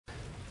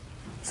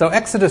So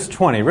Exodus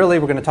 20, really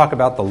we're going to talk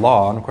about the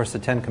law, and of course the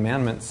Ten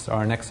Commandments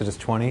are in Exodus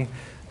 20.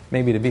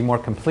 Maybe to be more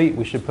complete,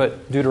 we should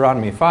put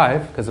Deuteronomy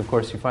 5, because of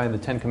course you find the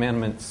Ten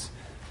Commandments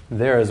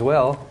there as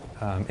well.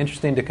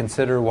 Interesting to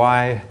consider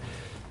why,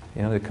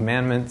 the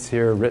commandments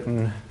here are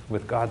written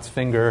with God's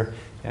finger,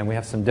 and we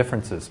have some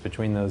differences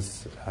between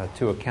those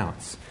two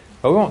accounts.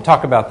 But we won't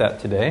talk about that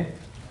today.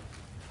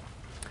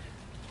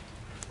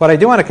 What I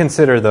do want to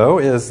consider, though,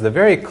 is the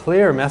very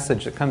clear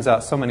message that comes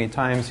out so many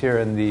times here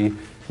in the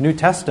New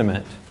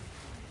Testament,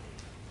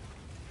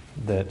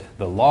 that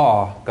the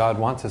law God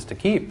wants us to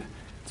keep.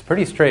 It's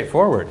pretty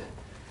straightforward.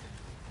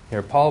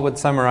 Here, Paul would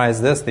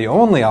summarize this: the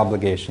only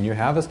obligation you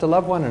have is to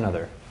love one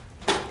another.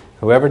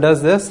 Whoever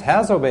does this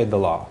has obeyed the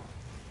law.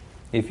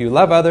 If you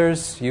love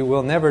others, you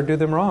will never do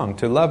them wrong.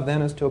 To love,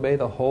 then, is to obey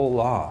the whole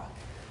law.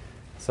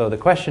 So the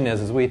question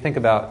is, as we think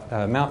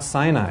about Mount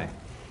Sinai,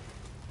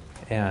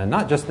 and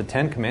not just the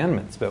Ten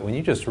Commandments, but when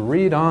you just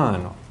read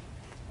on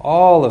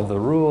all of the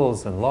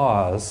rules and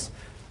laws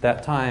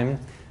that time,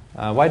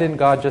 why didn't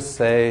God just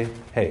say,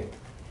 hey,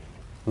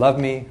 love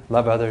me,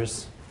 love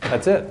others,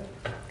 that's it?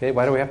 Okay,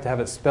 why do we have to have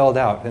it spelled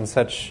out in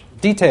such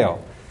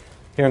detail?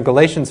 Here in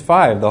Galatians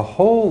 5, the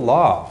whole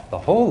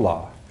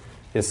law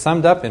is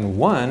summed up in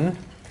one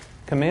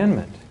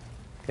commandment.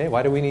 Okay,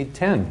 why do we need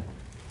 10?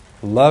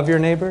 Love your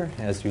neighbor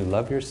as you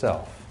love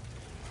yourself.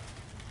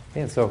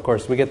 Okay, and so, of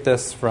course, we get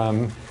this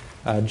from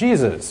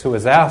Jesus, who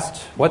was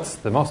asked, what's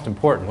the most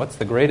important? What's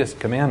the greatest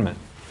commandment?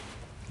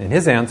 And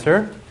his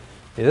answer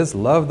is,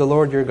 love the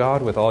Lord your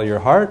God with all your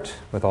heart,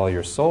 with all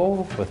your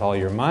soul, with all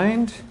your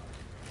mind.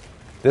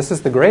 This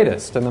is the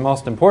greatest and the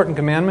most important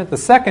commandment. The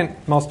second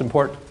most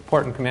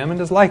important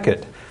commandment is like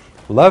it.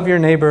 Love your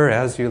neighbor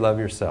as you love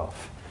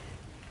yourself.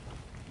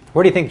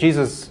 Where do you think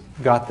Jesus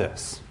got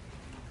this?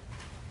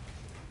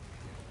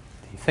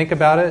 You think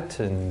about it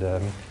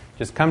and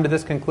just come to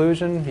this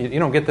conclusion. You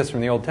don't get this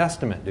from the Old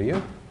Testament, do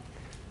you?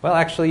 Well,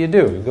 actually you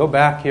do. You go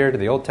back here to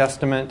the Old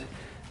Testament,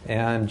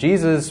 and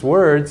Jesus'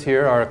 words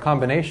here are a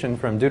combination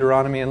from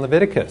Deuteronomy and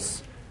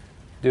Leviticus.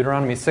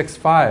 Deuteronomy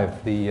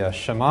 6:5, the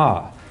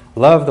Shema.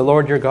 Love the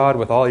Lord your God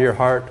with all your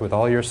heart, with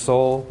all your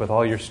soul, with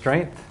all your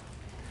strength.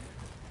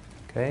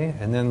 Okay,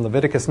 and then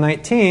Leviticus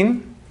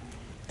 19,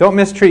 don't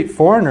mistreat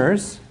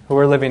foreigners who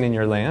are living in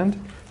your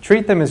land.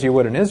 Treat them as you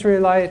would an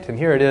Israelite, and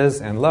here it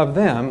is, and love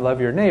them,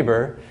 love your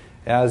neighbor,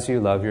 as you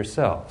love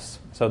yourselves.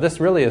 So this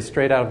really is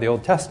straight out of the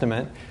Old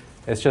Testament.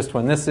 It's just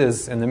when this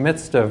is in the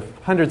midst of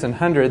hundreds and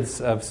hundreds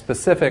of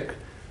specific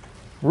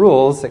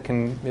rules, it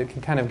can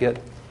kind of get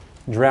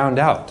drowned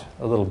out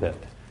a little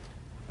bit.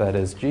 But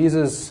as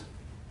Jesus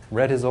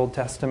read his Old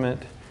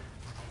Testament,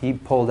 he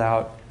pulled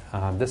out,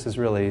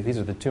 these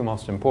are the two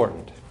most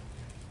important.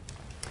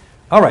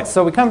 All right,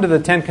 so we come to the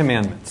Ten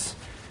Commandments.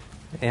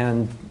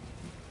 And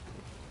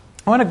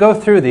I want to go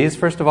through these.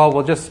 First of all,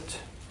 we'll just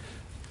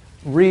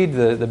read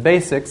the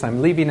basics.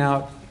 I'm leaving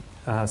out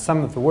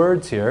some of the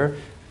words here,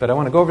 but I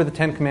want to go over the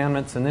Ten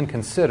Commandments and then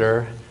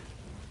consider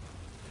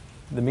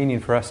the meaning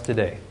for us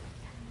today.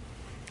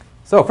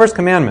 So, first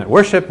commandment,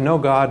 worship no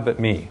God but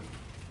me.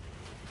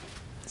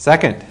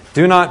 Second,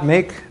 do not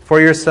make for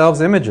yourselves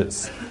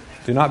images.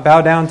 Do not bow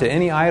down to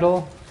any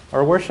idol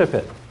or worship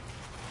it.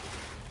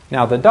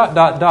 Now, the ...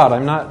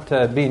 I'm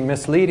not being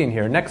misleading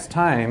here. Next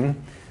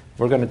time,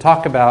 we're going to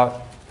talk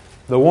about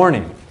the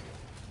warning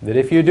that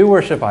if you do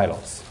worship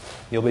idols,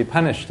 you'll be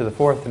punished to the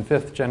fourth and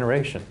fifth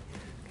generation.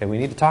 Okay, we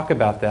need to talk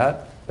about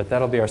that, but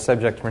that'll be our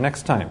subject for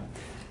next time.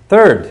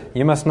 Third,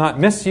 you must not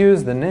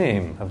misuse the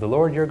name of the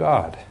Lord your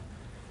God.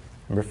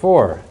 Number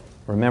 4,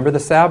 remember the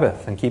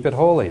Sabbath and keep it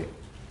holy.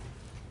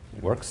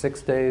 Work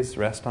 6 days,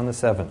 rest on the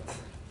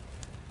seventh.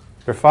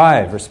 Number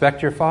 5,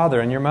 respect your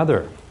father and your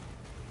mother.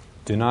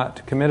 Do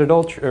not commit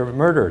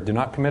murder. Do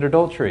not commit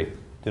adultery.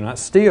 Do not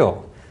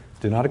steal.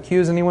 Do not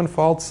accuse anyone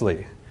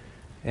falsely.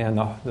 And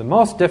the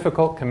most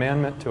difficult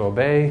commandment to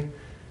obey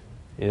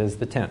is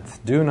the 10th.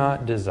 Do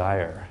not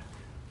desire.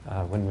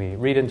 When we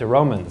read into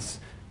Romans,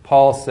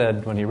 Paul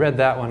said when he read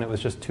that one, it was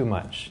just too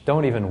much.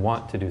 Don't even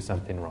want to do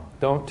something wrong.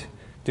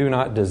 Do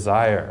not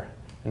desire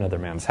another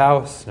man's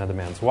house, another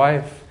man's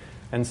wife,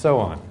 and so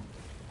on.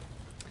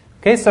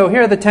 Okay, so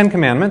here are the Ten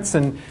Commandments,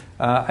 and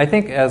I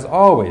think, as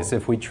always,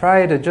 if we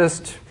try to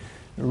just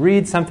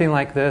read something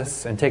like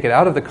this and take it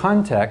out of the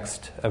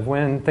context of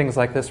when things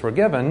like this were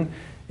given,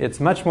 it's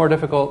much more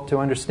difficult to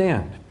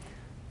understand.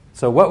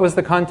 So what was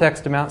the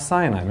context of Mount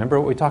Sinai? Remember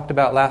what we talked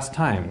about last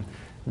time?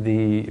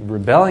 The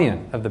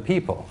rebellion of the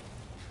people,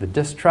 the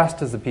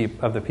distrust of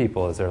the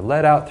people as they're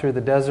led out through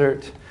the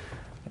desert,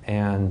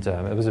 and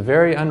it was a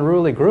very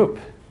unruly group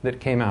that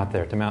came out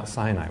there to Mount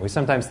Sinai. We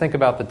sometimes think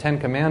about the Ten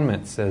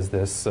Commandments as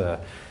this, a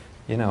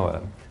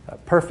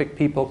perfect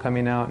people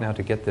coming out now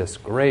to get this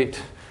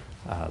great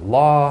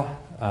law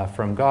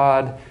from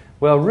God.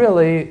 Well,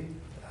 really,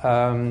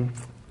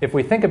 if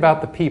we think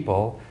about the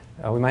people,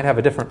 we might have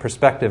a different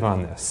perspective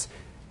on this.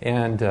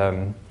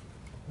 And,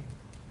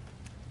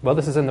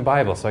 this is in the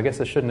Bible, so I guess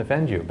it shouldn't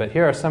offend you. But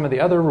here are some of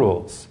the other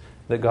rules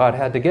that God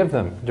had to give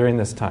them during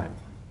this time.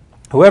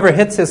 Whoever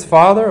hits his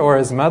father or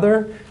his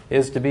mother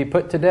is to be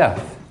put to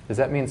death. Does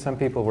that mean some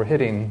people were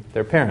hitting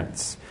their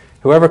parents?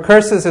 Whoever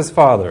curses his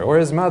father or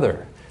his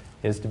mother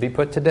is to be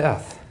put to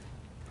death.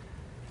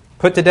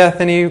 Put to death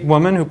any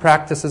woman who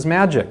practices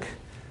magic.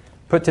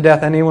 Put to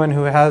death anyone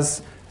who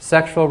has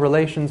sexual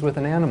relations with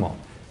an animal.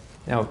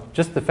 Now,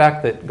 just the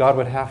fact that God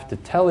would have to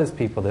tell his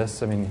people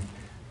this, I mean,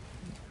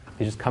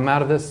 you just come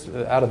out of this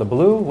out of the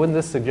blue? Wouldn't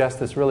this suggest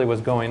this really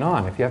was going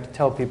on? If you have to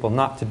tell people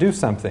not to do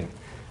something.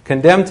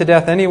 Condemn to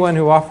death anyone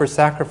who offers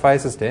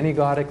sacrifices to any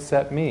god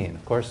except me. And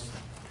of course,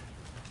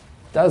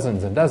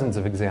 dozens and dozens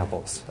of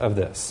examples of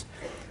this.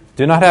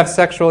 Do not have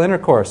sexual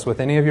intercourse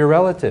with any of your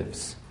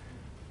relatives.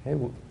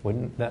 Okay,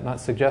 wouldn't that not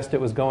suggest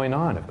it was going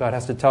on if God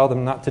has to tell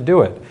them not to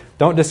do it?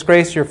 Don't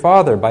disgrace your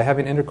father by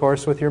having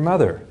intercourse with your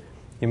mother.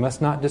 You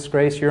must not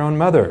disgrace your own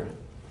mother.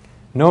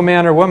 No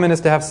man or woman is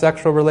to have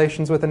sexual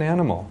relations with an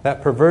animal.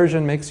 That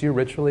perversion makes you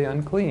ritually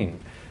unclean.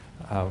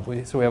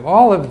 So we have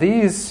all of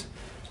these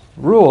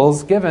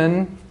rules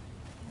given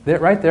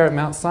right there at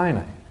Mount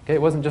Sinai. Okay,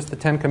 it wasn't just the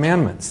Ten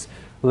Commandments.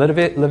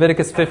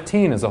 Leviticus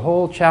 15 is a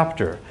whole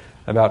chapter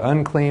about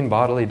unclean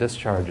bodily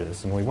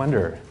discharges. And we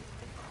wonder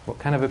what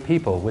kind of a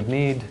people would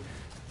need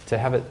to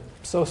have it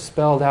so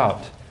spelled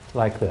out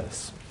like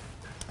this.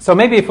 So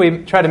maybe if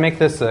we try to make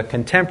this a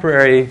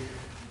contemporary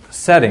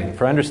setting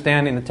for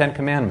understanding the Ten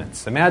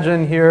Commandments.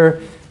 Imagine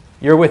here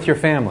you're with your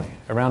family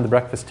around the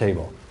breakfast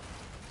table.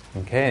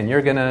 Okay, and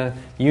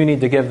you need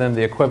to give them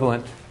the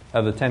equivalent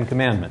of the Ten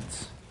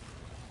Commandments.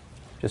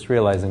 Just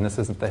realizing this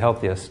isn't the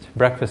healthiest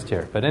breakfast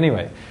here. But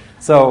anyway,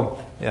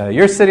 so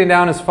you're sitting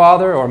down as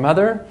father or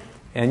mother,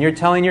 and you're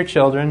telling your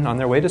children on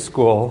their way to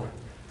school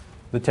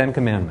the Ten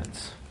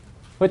Commandments,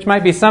 which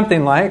might be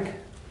something like,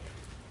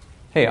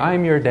 hey,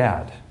 I'm your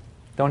dad.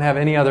 Don't have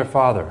any other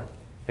father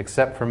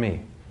except for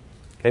me.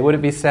 Okay, would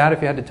it be sad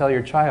if you had to tell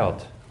your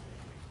child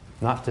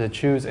not to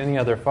choose any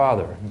other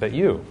father but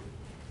you?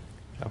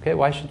 Okay,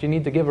 why should you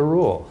need to give a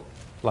rule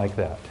like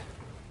that?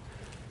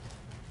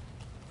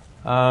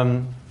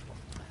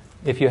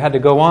 If you had to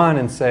go on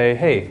and say,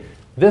 hey,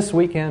 this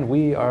weekend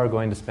we are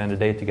going to spend a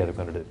day together.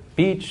 We're going to the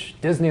beach,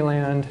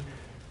 Disneyland.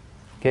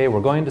 Okay,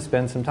 we're going to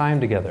spend some time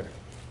together.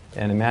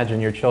 And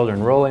imagine your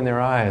children rolling their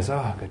eyes.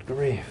 Oh, good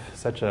grief,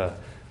 such a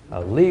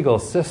legal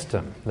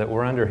system that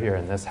we're under here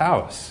in this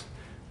house.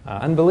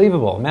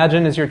 Unbelievable.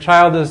 Imagine as your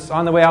child is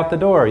on the way out the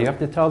door, you have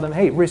to tell them,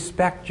 hey,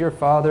 respect your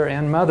father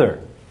and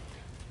mother.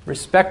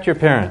 Respect your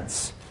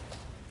parents.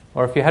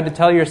 Or if you had to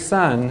tell your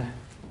son,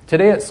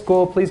 today at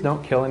school, please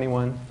don't kill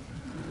anyone.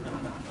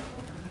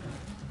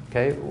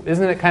 Okay,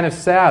 isn't it kind of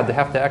sad to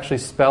have to actually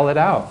spell it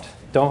out?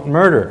 Don't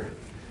murder.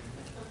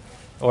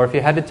 Or if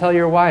you had to tell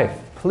your wife,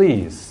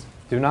 please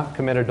do not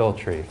commit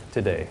adultery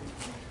today.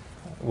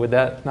 Would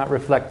that not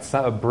reflect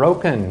a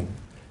broken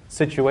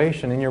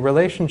situation in your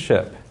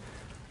relationship?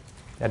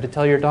 You had to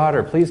tell your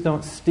daughter, please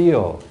don't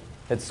steal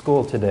at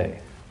school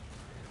today.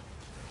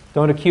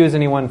 Don't accuse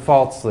anyone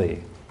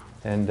falsely.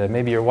 And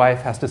maybe your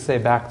wife has to say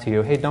back to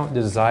you, hey, don't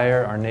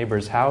desire our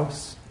neighbor's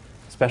house,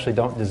 especially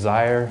don't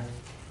desire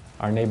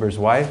our neighbor's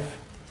wife.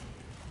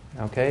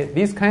 Okay,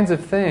 these kinds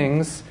of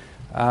things,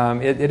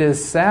 it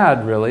is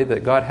sad, really,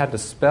 that God had to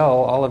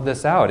spell all of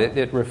this out.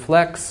 It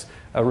reflects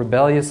a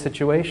rebellious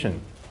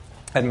situation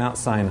at Mount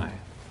Sinai.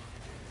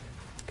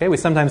 Okay, we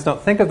sometimes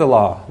don't think of the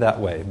law that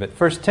way, but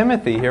 1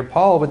 Timothy here,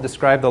 Paul would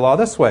describe the law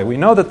this way. We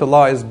know that the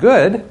law is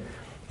good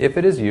if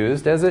it is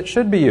used as it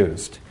should be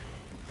used.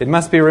 It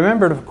must be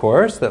remembered, of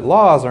course, that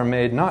laws are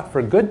made not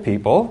for good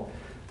people,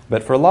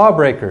 but for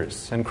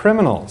lawbreakers and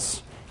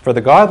criminals, for the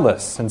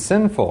godless and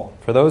sinful,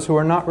 for those who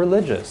are not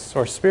religious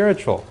or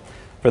spiritual,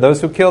 for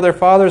those who kill their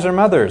fathers or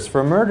mothers,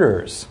 for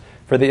murderers,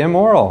 for the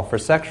immoral, for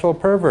sexual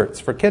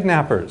perverts, for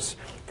kidnappers,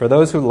 for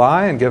those who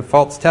lie and give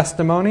false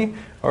testimony,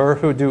 or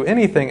who do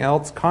anything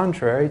else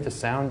contrary to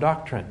sound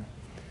doctrine.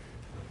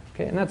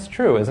 Okay, and that's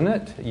true, isn't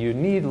it? You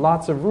need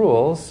lots of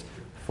rules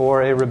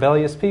for a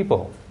rebellious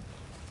people.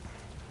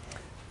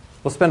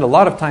 We'll spend a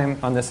lot of time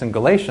on this in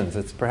Galatians.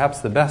 It's perhaps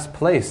the best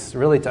place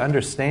really to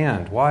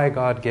understand why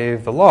God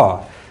gave the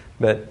law.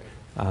 But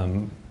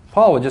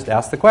Paul would just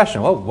ask the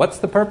question, well, what's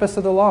the purpose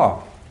of the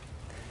law?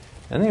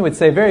 And then he would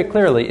say very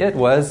clearly, it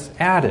was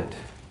added.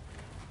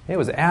 It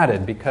was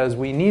added because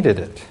we needed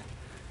it.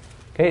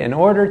 Okay, in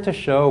order to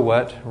show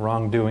what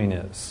wrongdoing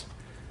is.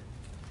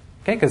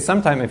 Okay, because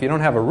sometimes if you don't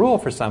have a rule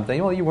for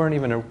something, well, you weren't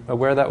even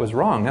aware that was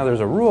wrong. Now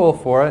there's a rule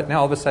for it. Now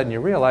all of a sudden you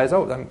realize,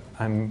 oh,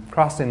 I'm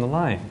crossing the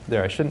line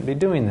there. I shouldn't be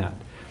doing that.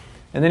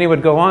 And then he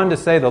would go on to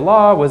say the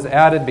law was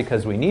added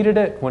because we needed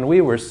it when we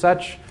were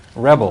such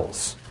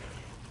rebels.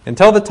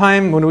 Until the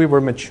time when we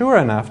were mature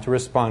enough to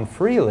respond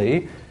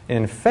freely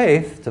in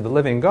faith to the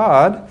living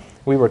God,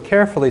 we were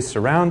carefully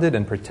surrounded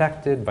and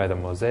protected by the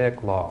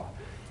Mosaic law.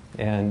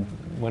 And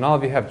when all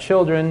of you have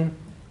children,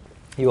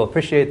 you will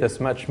appreciate this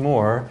much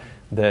more,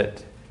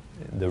 that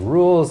the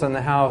rules in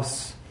the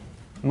house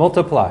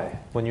multiply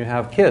when you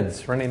have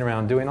kids running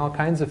around doing all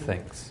kinds of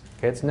things.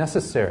 Okay, it's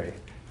necessary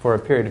for a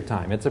period of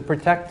time. It's a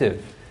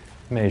protective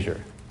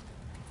measure.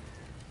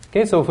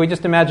 Okay, so if we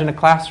just imagine a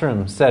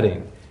classroom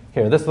setting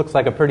here, this looks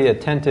like a pretty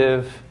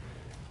attentive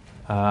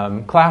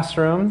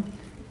classroom.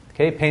 Okay,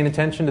 Okay, paying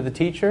attention to the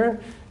teacher.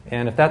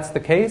 And if that's the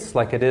case,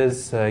 like it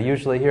is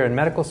usually here in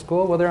medical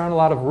school, well, there aren't a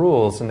lot of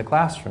rules in the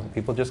classroom.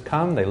 People just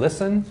come, they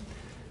listen.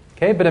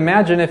 Okay, but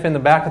imagine if in the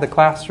back of the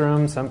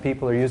classroom some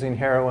people are using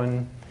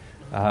heroin.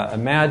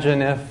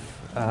 Imagine if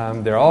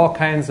there are all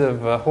kinds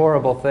of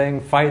horrible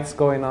things, fights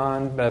going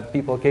on,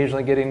 people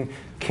occasionally getting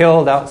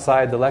killed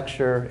outside the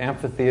lecture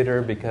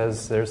amphitheater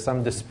because there's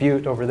some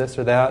dispute over this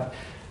or that.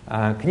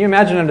 Can you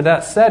imagine under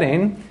that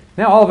setting,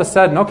 now all of a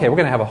sudden, okay, we're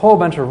going to have a whole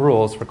bunch of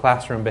rules for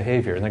classroom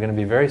behavior, and they're going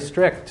to be very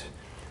strict.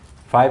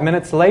 5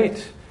 minutes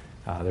late,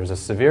 there's a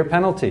severe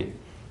penalty.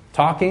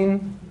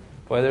 Talking,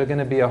 boy, there's going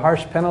to be a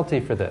harsh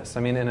penalty for this. I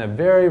mean, in a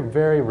very,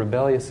 very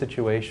rebellious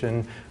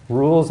situation,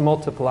 rules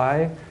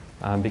multiply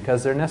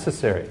because they're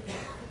necessary.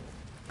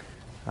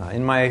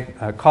 In my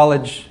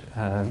college,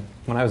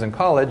 when I was in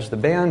college, the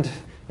band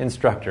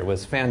instructor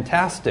was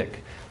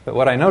fantastic. But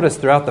what I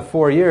noticed throughout the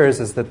 4 years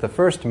is that the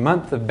first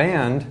month of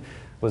band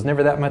was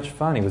never that much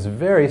fun. He was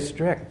very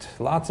strict,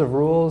 lots of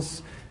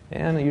rules,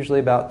 and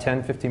usually about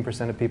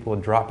 10-15% of people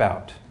would drop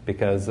out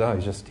because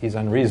he's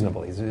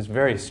unreasonable. He's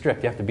very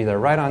strict. You have to be there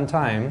right on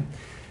time.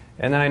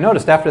 And then I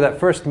noticed after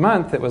that first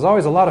month, it was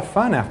always a lot of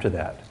fun after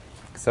that.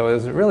 So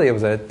it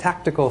was a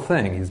tactical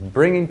thing. He's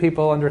bringing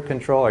people under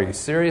control. Are you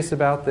serious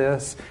about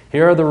this?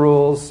 Here are the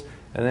rules.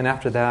 And then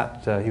after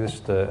that, he was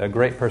just a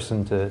great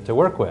person to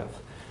work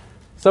with.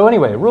 So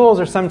anyway, rules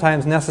are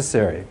sometimes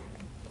necessary.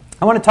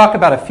 I want to talk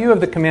about a few of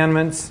the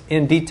commandments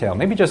in detail,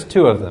 maybe just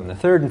two of them, the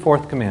third and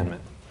fourth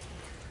commandment.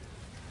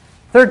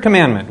 Third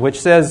commandment, which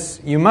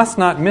says, you must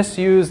not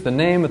misuse the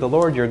name of the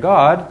Lord your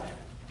God.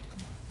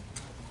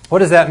 What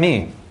does that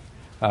mean?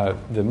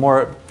 The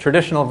more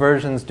traditional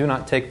versions do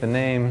not take the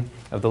name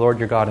of the Lord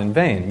your God in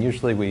vain.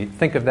 Usually we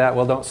think of that,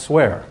 well, don't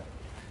swear.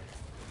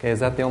 Okay,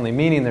 is that the only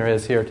meaning there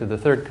is here to the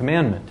third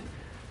commandment?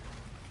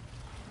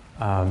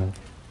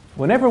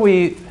 Whenever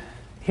we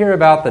hear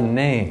about the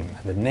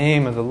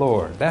name of the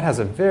Lord, that has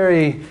a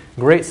very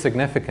great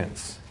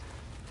significance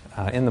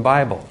in the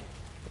Bible.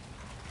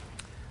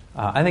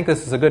 I think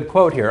this is a good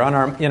quote here.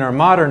 In our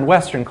modern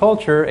Western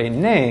culture, a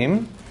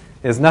name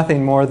is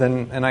nothing more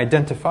than an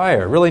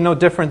identifier, really no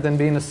different than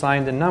being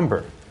assigned a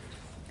number.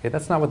 Okay,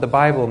 that's not what the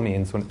Bible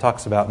means when it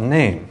talks about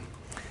name.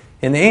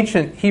 In the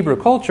ancient Hebrew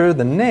culture,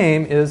 the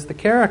name is the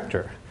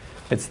character.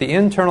 It's the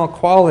internal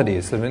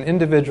qualities of an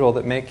individual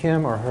that make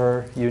him or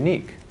her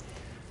unique.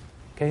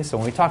 Okay, so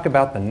when we talk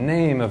about the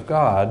name of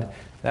God,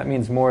 that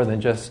means more than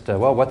just,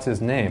 what's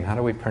his name? How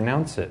do we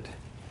pronounce it?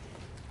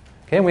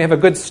 Okay, and we have a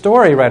good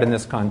story right in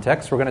this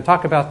context. We're going to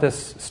talk about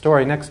this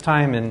story next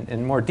time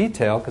in more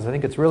detail because I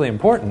think it's really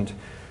important.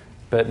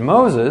 But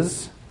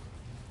Moses,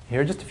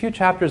 here just a few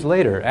chapters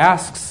later,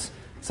 asks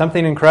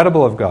something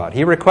incredible of God.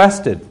 He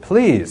requested,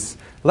 please,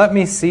 let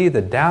me see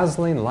the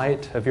dazzling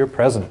light of your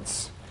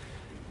presence.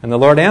 And the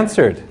Lord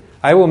answered,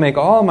 I will make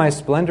all my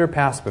splendor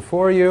pass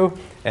before you,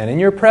 and in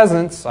your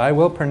presence I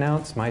will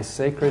pronounce my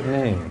sacred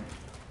name.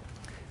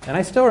 And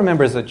I still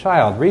remember as a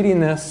child reading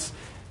this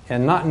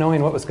and not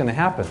knowing what was going to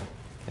happen.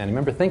 And I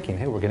remember thinking,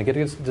 hey, we're going to get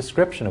a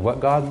description of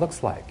what God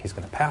looks like. He's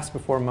going to pass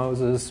before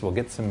Moses. We'll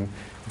get some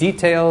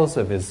details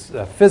of his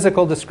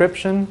physical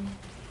description.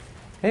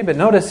 Hey, but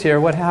notice here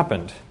what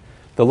happened.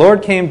 The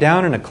Lord came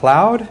down in a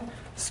cloud,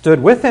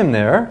 stood with him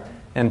there,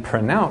 and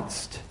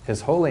pronounced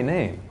his holy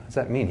name. What does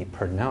that mean? He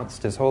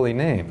pronounced his holy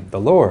name, the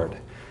Lord.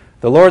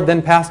 The Lord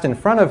then passed in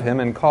front of him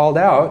and called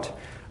out,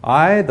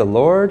 I, the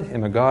Lord,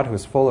 am a God who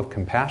is full of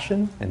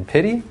compassion and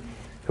pity,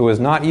 who is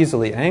not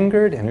easily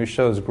angered, and who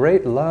shows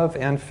great love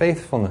and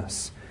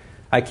faithfulness.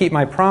 I keep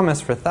my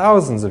promise for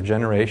thousands of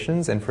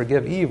generations and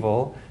forgive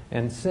evil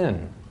and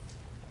sin.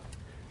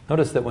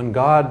 Notice that when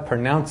God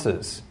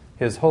pronounces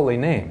his holy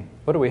name,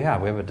 what do we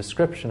have? We have a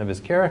description of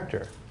his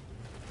character.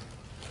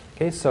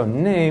 Okay, so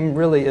name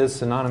really is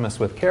synonymous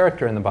with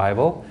character in the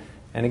Bible.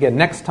 And again,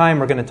 next time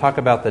we're going to talk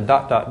about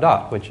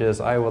the ... which is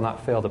I will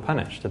not fail to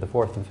punish to the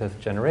fourth and fifth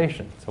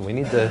generation. So we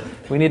need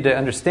to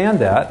understand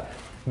that.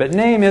 But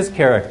name is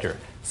character.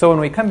 So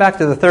when we come back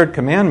to the third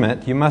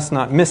commandment, you must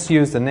not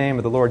misuse the name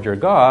of the Lord your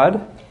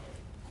God,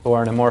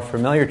 or in a more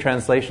familiar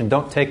translation,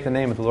 don't take the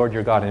name of the Lord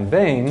your God in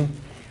vain.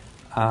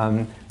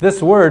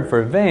 This word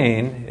for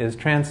vain is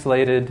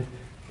translated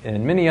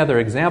in many other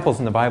examples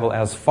in the Bible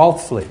as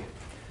falsely.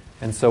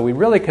 And so we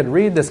really could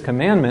read this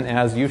commandment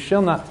as you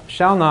shall not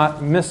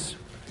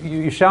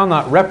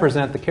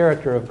represent the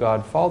character of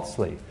God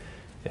falsely.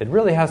 It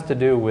really has to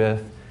do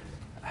with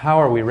how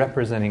are we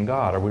representing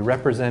God? Are we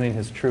representing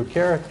his true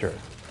character?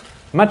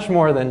 Much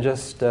more than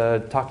just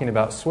talking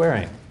about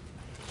swearing.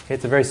 Okay,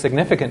 it's a very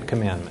significant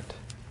commandment.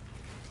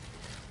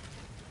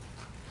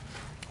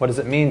 What does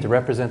it mean to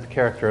represent the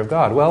character of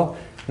God? Well,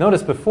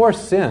 notice before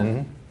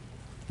sin,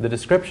 the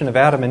description of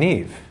Adam and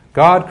Eve.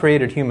 God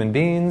created human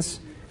beings.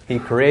 He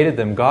created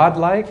them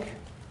God-like.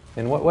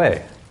 In what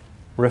way?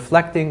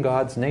 Reflecting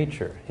God's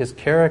nature, his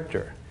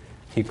character.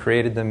 He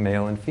created them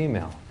male and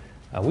female.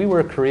 We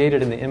were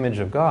created in the image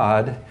of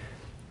God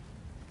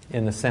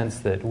in the sense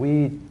that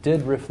we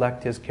did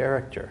reflect his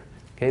character,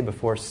 okay,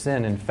 before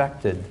sin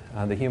infected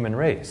the human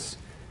race.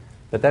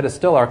 But that is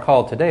still our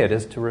call today. It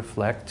is to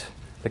reflect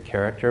the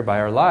character by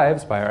our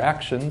lives, by our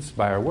actions,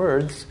 by our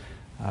words.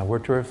 We're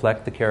to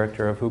reflect the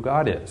character of who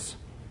God is.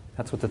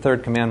 That's what the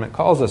third commandment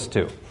calls us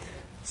to.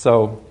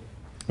 So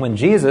when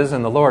Jesus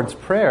in the Lord's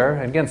Prayer,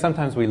 and again,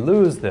 sometimes we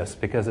lose this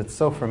because it's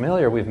so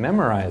familiar, we've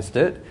memorized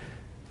it,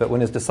 but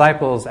when his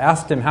disciples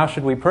asked him, how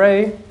should we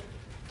pray?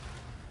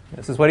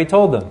 This is what he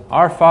told them.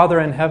 Our Father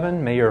in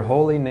heaven, may your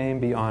holy name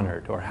be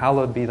honored, or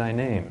hallowed be thy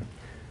name.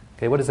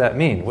 Okay, what does that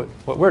mean?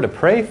 What we're to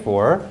pray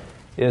for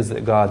is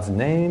that God's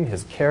name,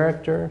 his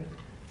character,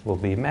 will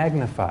be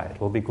magnified,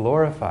 will be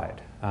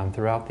glorified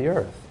throughout the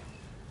earth.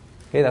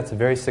 Okay, that's a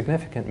very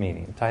significant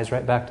meaning. It ties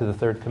right back to the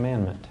third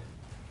commandment.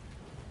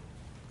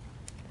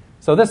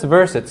 So this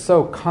verse, it's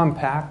so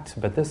compact,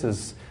 but this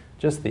is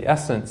just the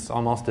essence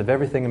almost of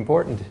everything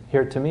important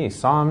here to me.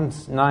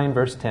 Psalms 9,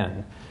 verse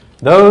 10.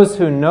 Those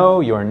who know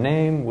your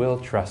name will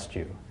trust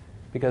you.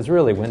 Because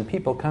really, when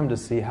people come to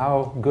see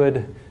how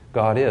good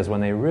God is, when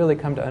they really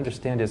come to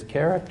understand his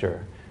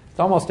character, it's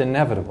almost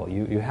inevitable.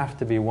 You have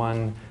to be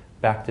won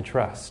back to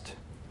trust.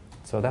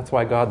 So that's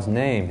why God's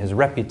name, his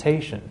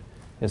reputation,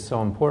 is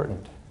so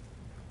important.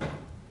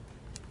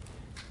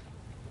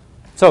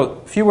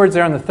 So, a few words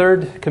there on the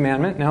third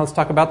commandment. Now let's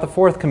talk about the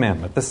fourth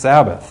commandment, the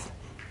Sabbath.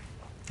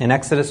 In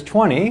Exodus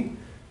 20,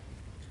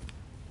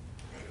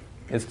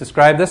 it's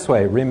described this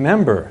way: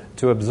 remember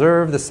to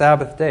observe the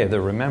Sabbath day. The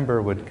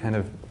remember would kind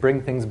of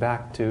bring things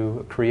back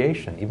to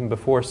creation, even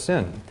before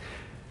sin.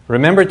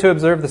 Remember to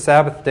observe the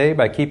Sabbath day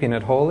by keeping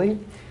it holy.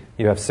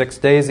 You have 6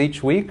 days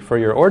each week for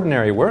your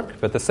ordinary work,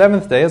 but the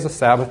seventh day is a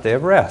Sabbath day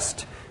of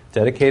rest,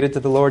 dedicated to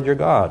the Lord your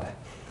God.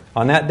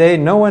 On that day,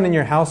 no one in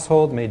your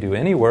household may do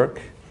any work.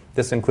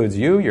 This includes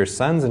you, your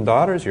sons and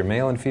daughters, your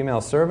male and female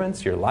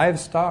servants, your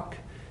livestock.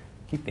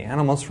 Keep the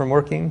animals from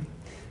working.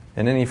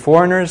 And any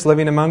foreigners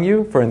living among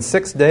you. For in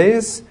 6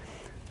 days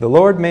the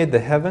Lord made the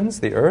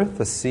heavens, the earth,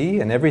 the sea,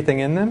 and everything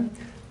in them.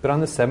 But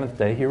on the seventh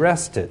day he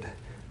rested.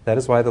 That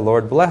is why the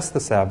Lord blessed the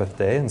Sabbath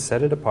day and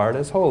set it apart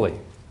as holy.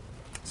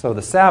 So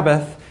the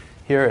Sabbath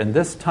here in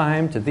this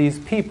time to these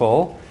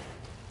people,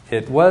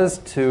 it was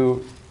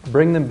to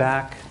bring them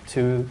back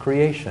to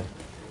creation.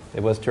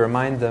 It was to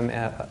remind them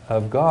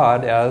of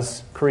God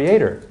as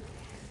creator.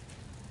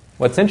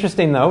 What's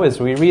interesting, though, is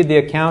we read the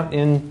account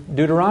in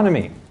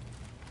Deuteronomy,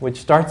 which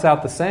starts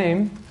out the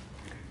same.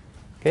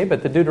 Okay,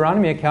 but the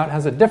Deuteronomy account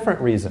has a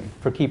different reason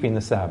for keeping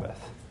the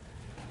Sabbath.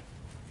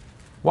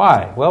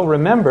 Why? Well,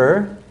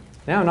 remember,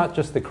 now not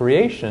just the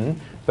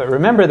creation, but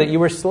remember that you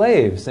were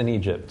slaves in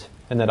Egypt,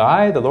 and that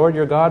I, the Lord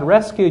your God,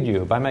 rescued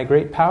you by my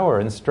great power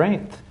and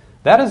strength.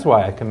 That is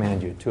why I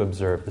command you to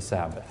observe the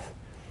Sabbath.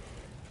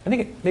 I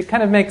think it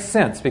kind of makes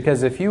sense,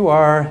 because if you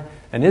are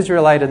an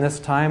Israelite in this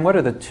time, what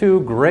are the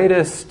two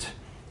greatest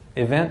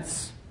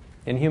events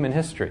in human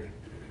history?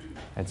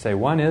 I'd say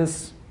one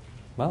is,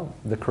 well,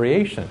 the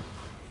creation.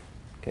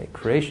 Okay,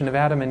 creation of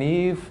Adam and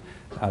Eve,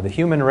 the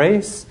human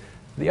race.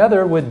 The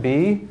other would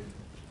be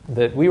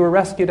that we were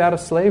rescued out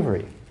of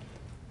slavery.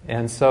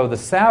 And so the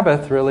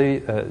Sabbath really,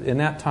 in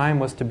that time,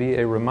 was to be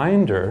a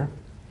reminder,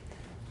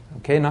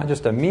 okay, not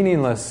just a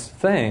meaningless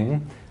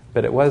thing,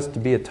 but it was to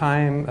be a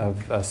time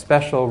of a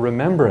special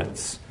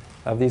remembrance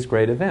of these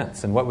great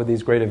events. And what would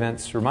these great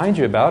events remind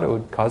you about? It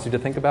would cause you to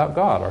think about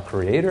God, our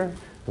Creator,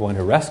 the one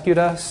who rescued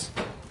us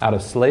out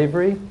of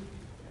slavery.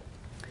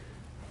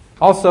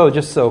 Also,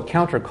 just so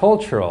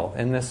countercultural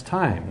in this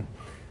time,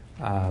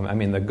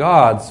 the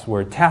gods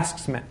were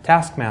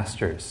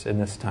taskmasters in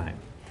this time.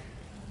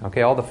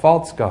 Okay, all the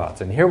false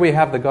gods. And here we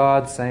have the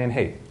gods saying,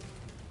 hey,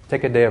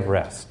 take a day of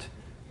rest.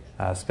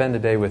 Spend a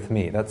day with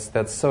me.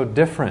 That's so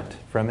different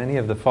from any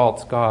of the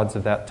false gods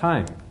of that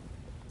time.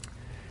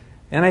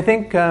 And I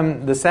think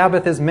the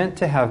Sabbath is meant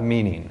to have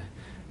meaning.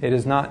 It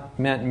is not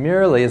meant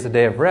merely as a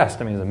day of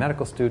rest. I mean, as a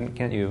medical student,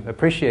 can't you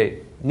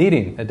appreciate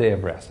needing a day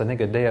of rest? I think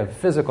a day of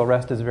physical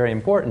rest is very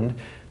important,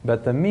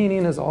 but the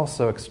meaning is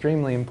also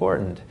extremely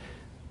important.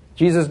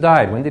 Jesus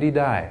died. When did he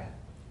die?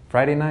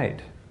 Friday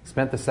night.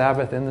 Spent the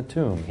Sabbath in the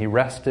tomb. He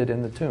rested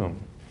in the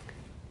tomb.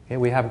 Okay,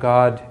 we have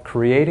God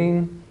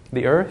creating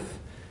the earth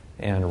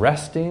and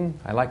resting.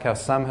 I like how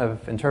some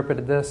have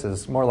interpreted this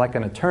as more like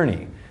an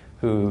attorney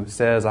who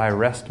says, I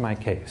rest my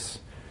case.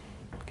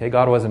 Okay,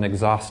 God wasn't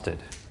exhausted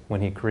when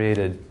he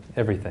created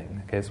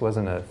everything. Okay, this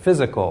wasn't a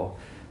physical,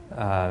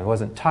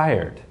 wasn't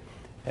tired.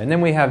 And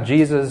then we have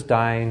Jesus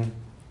dying,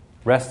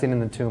 resting in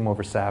the tomb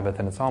over Sabbath,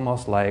 and it's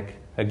almost like,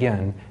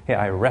 again, hey,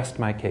 I rest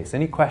my case.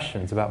 Any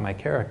questions about my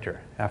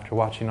character after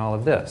watching all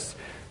of this?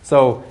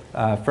 So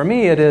for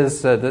me, it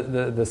is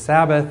the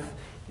Sabbath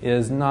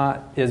is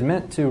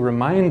meant to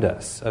remind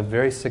us of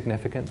very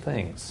significant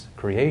things.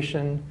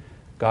 Creation,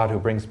 God who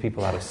brings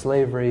people out of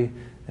slavery,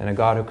 and a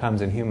God who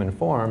comes in human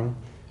form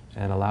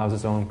and allows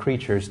his own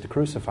creatures to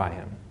crucify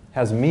him.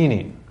 Has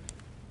meaning.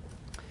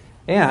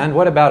 And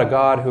what about a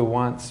God who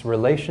wants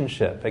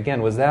relationship?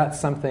 Again, was that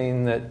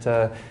something that,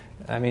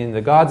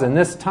 the gods in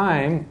this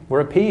time were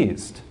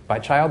appeased by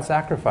child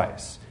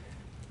sacrifice.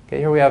 Okay,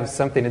 here we have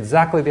something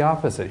exactly the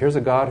opposite. Here's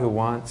a God who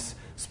wants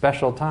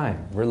special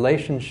time,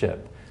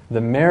 relationship, The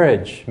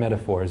marriage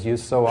metaphor is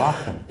used so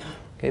often.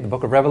 Okay, the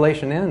book of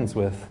Revelation ends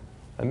with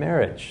a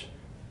marriage,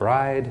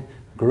 bride,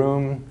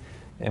 groom,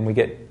 and we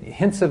get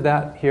hints of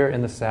that here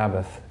in the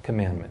Sabbath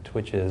commandment,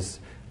 which is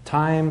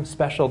time,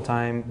 special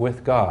time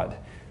with God.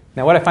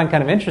 Now, what I find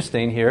kind of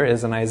interesting here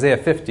is in Isaiah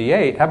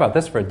 58, how about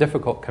this for a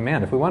difficult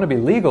command? If we want to be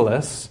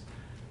legalists,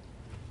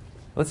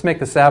 let's make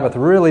the Sabbath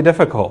really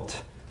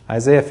difficult.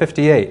 Isaiah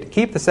 58,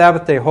 keep the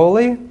Sabbath day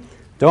holy.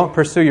 Don't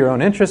pursue your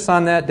own interests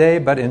on that day,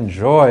 but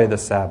enjoy the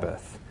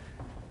Sabbath.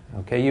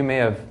 Okay, you may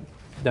have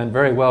done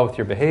very well with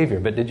your behavior,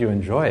 but did you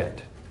enjoy it?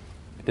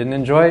 If you didn't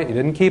enjoy it, you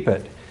didn't keep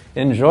it.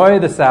 Enjoy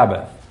the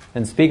Sabbath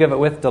and speak of it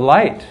with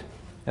delight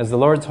as the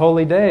Lord's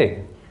holy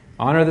day.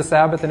 Honor the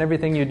Sabbath and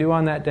everything you do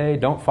on that day.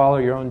 Don't follow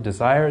your own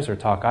desires or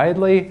talk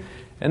idly,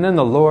 and then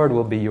the Lord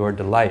will be your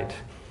delight.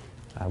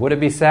 Would it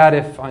be sad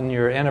if on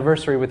your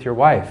anniversary with your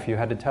wife you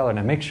had to tell her,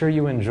 now make sure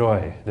you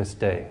enjoy this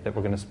day that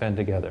we're going to spend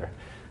together?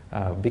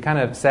 It would be kind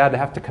of sad to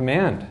have to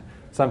command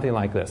something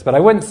like this. But I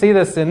wouldn't see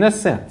this in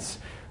this sense.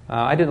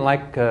 I didn't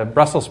like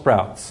Brussels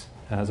sprouts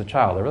as a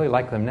child. I really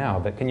like them now.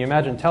 But can you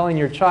imagine telling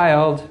your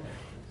child,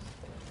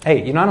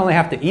 hey, you not only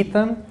have to eat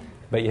them,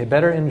 but you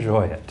better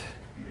enjoy it.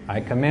 I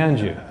command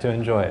you to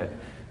enjoy it.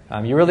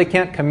 You really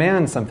can't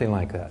command something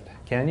like that,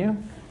 can you?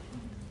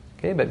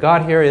 Okay, but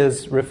God here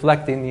is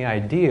reflecting the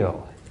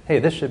ideal. Hey,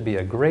 this should be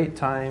a great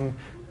time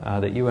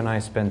that you and I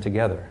spend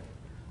together.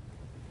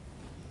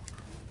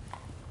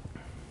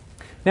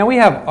 Now we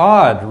have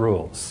odd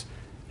rules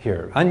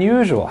here,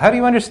 unusual. How do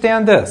you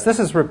understand this? This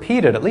is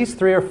repeated at least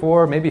 3 or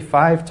 4, maybe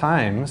 5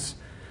 times.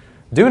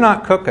 Do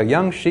not cook a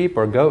young sheep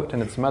or goat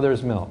in its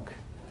mother's milk.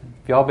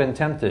 Have you all been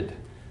tempted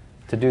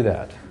to do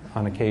that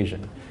on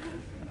occasion?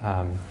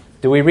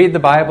 Do we read the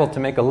Bible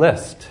to make a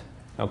list?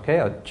 Okay,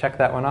 I'll check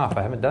that one off.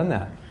 I haven't done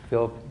that. I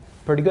feel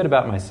pretty good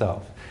about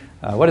myself.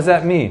 What does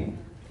that mean?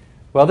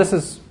 Well, this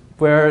is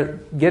where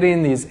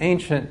getting these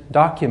ancient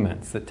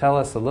documents that tell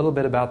us a little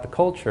bit about the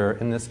culture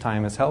in this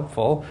time is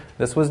helpful.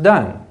 This was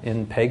done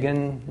in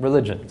pagan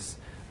religions.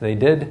 They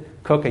did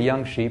cook a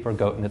young sheep or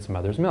goat in its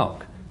mother's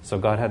milk. So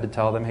God had to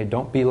tell them, hey,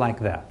 don't be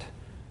like that.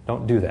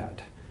 Don't do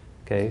that.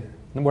 Okay?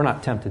 We're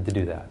not tempted to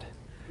do that.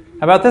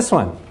 How about this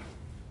one?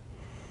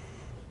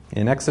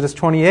 In Exodus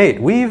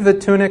 28, weave the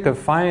tunic of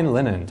fine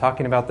linen,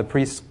 talking about the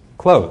priest's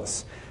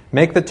clothes.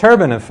 Make the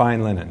turban of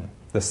fine linen.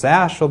 The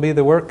sash will be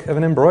the work of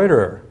an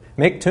embroiderer.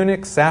 Make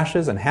tunics,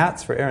 sashes, and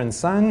hats for Aaron's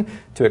son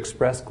to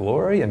express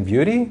glory and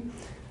beauty.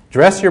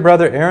 Dress your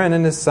brother Aaron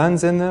and his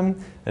sons in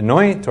them.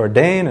 Anoint,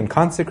 ordain, and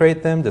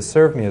consecrate them to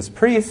serve me as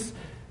priests.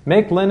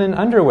 Make linen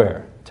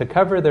underwear to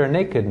cover their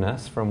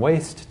nakedness from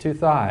waist to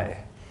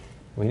thigh.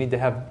 We need to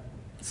have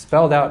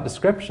spelled out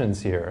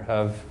descriptions here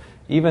of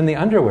even the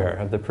underwear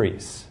of the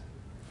priests.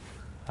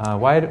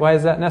 Why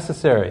is that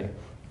necessary?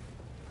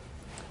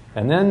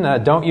 And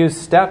then don't use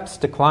steps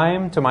to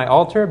climb to my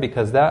altar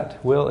because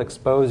that will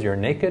expose your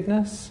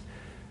nakedness.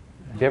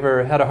 Have you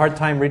ever had a hard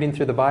time reading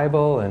through the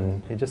Bible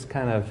and you just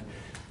kind of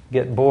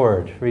get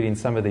bored reading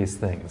some of these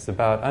things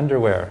about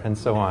underwear and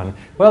so on?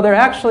 Well, there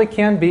actually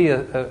can be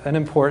an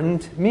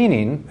important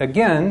meaning,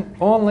 again,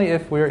 only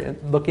if we're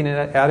looking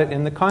at it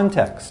in the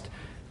context.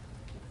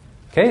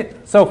 Okay,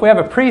 so if we have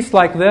a priest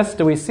like this,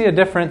 do we see a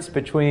difference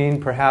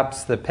between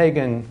perhaps the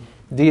pagan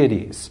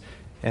deities?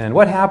 And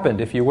what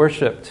happened if you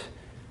worshipped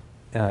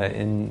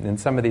in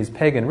some of these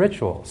pagan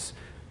rituals?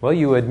 Well,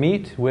 you would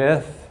meet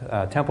with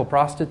a temple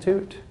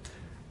prostitute,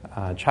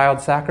 child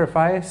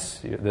sacrifice.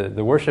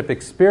 The worship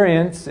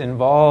experience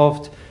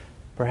involved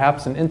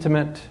perhaps an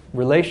intimate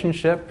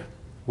relationship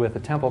with a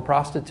temple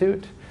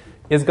prostitute.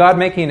 Is God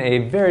making a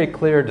very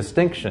clear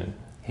distinction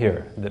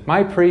here? That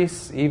my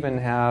priests even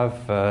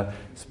have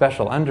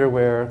special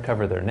underwear,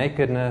 cover their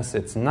nakedness.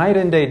 It's night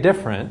and day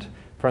different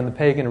from the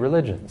pagan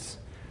religions.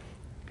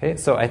 Okay,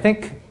 so I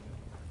think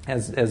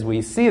as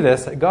we see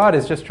this, God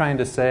is just trying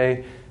to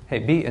say, hey,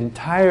 be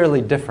entirely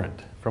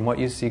different from what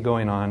you see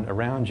going on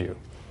around you.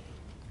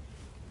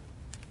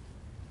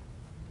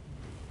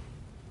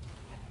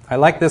 I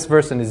like this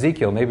verse in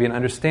Ezekiel, maybe in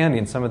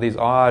understanding some of these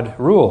odd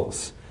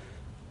rules.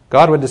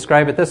 God would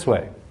describe it this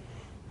way.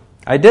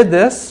 I did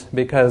this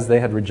because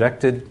they had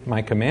rejected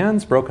my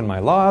commands, broken my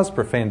laws,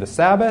 profaned the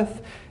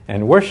Sabbath,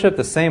 and worshipped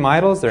the same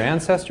idols their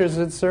ancestors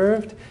had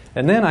served.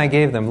 And then I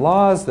gave them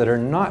laws that are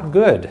not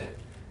good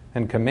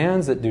and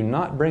commands that do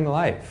not bring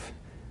life.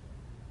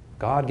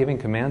 God giving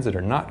commands that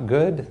are not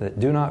good,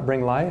 that do not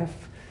bring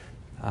life.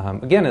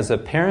 Again, as a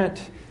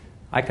parent,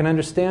 I can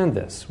understand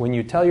this. When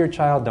you tell your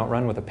child, don't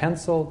run with a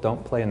pencil,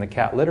 don't play in the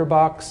cat litter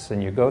box,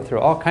 and you go through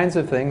all kinds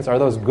of things, are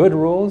those good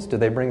rules? Do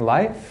they bring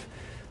life?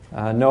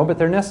 No, but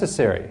they're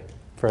necessary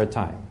for a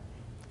time.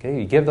 Okay,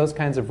 you give those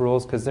kinds of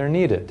rules because they're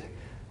needed.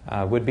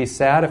 Would be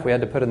sad if we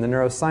had to put in the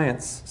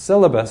neuroscience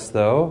syllabus,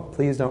 though,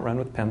 please don't run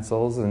with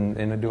pencils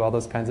and do all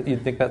those kinds of...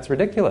 You'd think that's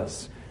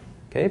ridiculous.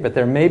 Okay, but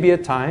there may be a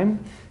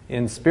time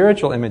in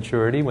spiritual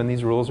immaturity when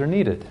these rules are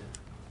needed.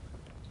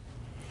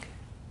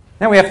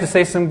 Now we have to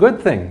say some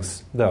good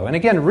things, though. And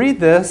again, read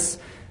this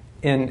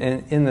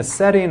in the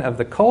setting of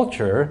the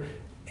culture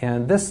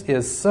And this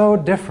is so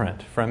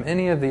different from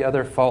any of the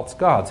other false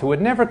gods who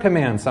would never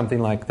command something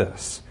like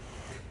this.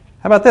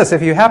 How about this?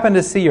 If you happen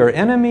to see your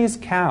enemy's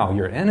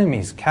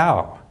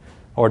cow,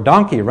 or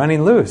donkey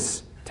running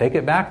loose, take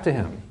it back to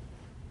him.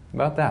 How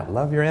about that?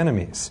 Love your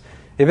enemies.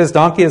 If his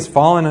donkey has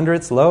fallen under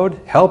its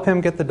load, help him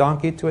get the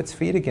donkey to its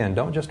feet again.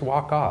 Don't just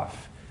walk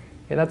off.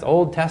 Okay, that's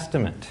Old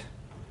Testament.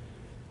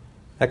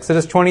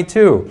 Exodus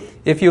 22.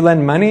 If you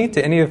lend money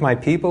to any of my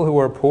people who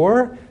are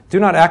poor, do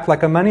not act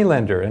like a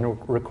moneylender and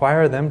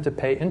require them to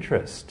pay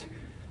interest.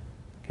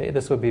 Okay,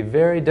 this would be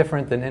very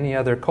different than any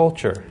other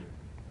culture.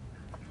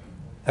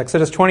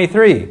 Exodus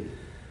 23.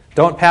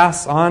 Don't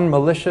pass on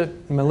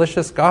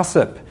malicious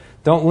gossip.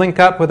 Don't link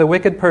up with a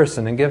wicked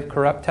person and give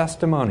corrupt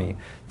testimony.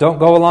 Don't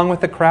go along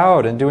with the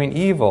crowd and doing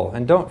evil.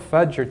 And don't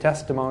fudge your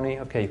testimony.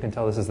 Okay, you can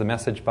tell this is the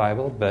Message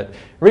Bible, but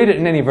read it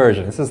in any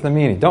version. This is the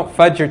meaning. Don't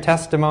fudge your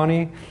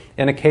testimony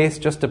in a case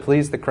just to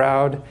please the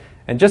crowd.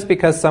 And just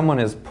because someone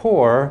is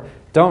poor,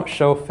 don't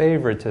show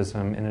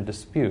favoritism in a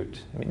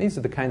dispute. I mean, these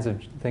are the kinds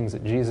of things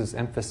that Jesus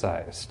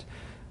emphasized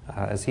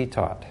as he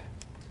taught.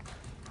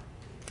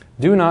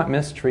 Do not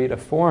mistreat a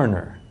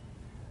foreigner.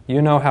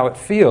 You know how it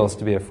feels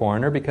to be a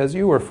foreigner because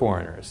you were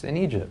foreigners in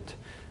Egypt.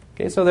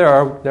 Okay, so there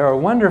are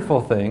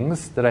wonderful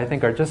things that I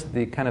think are just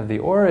the kind of the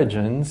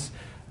origins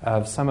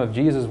of some of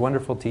Jesus'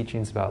 wonderful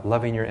teachings about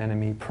loving your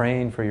enemy,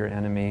 praying for your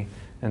enemy,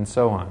 and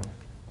so on.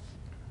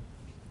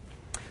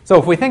 So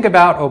if we think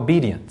about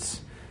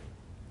obedience,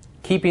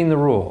 keeping the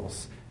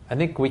rules, I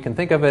think we can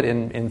think of it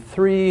in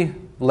three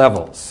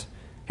levels.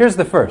 Here's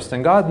the first,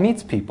 and God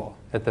meets people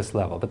at this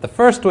level. But the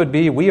first would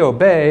be we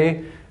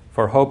obey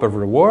for hope of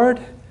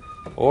reward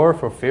or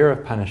for fear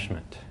of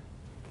punishment.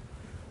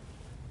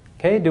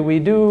 Okay, do we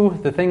do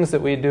the things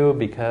that we do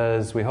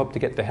because we hope to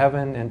get to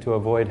heaven and to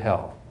avoid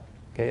hell?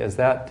 Okay, is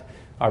that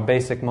our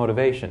basic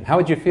motivation? How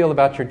would you feel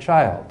about your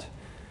child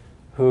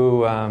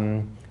who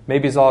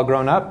maybe is all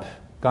grown up,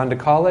 gone to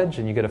college,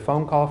 and you get a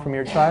phone call from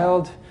your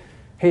child?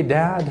 Hey,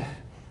 Dad,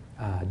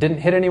 didn't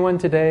hit anyone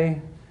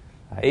today.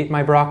 I ate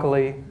my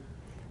broccoli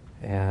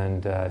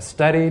and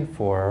studied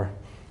for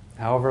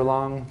however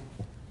long,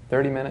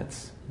 30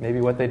 minutes. Maybe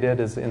what they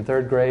did is in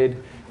third grade.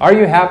 Are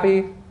you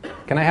happy?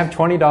 Can I have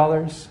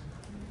 $20?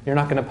 You're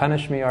not going to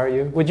punish me, are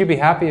you? Would you be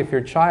happy if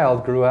your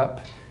child grew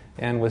up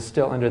and was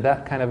still under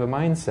that kind of a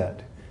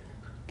mindset?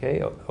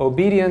 Okay,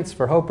 obedience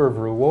for hope of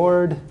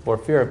reward or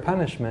fear of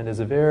punishment is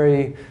a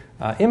very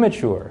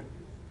immature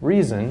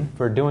reason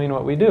for doing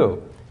what we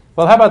do.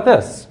 Well, how about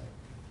this?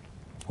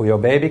 We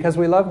obey because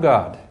we love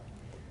God.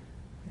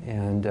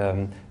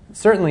 And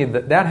certainly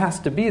that has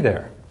to be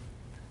there.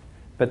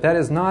 But that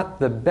is not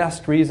the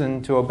best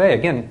reason to obey.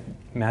 Again,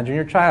 imagine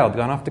your child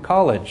gone off to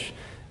college.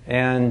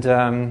 And,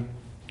 well,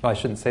 I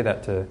shouldn't say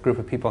that to a group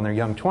of people in their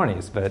young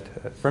 20s,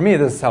 but for me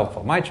this is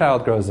helpful. My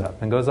child grows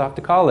up and goes off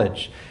to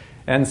college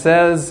and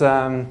says,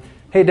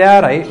 hey,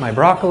 Dad, I ate my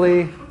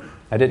broccoli.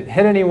 I didn't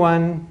hit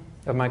anyone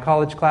of my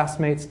college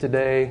classmates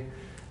today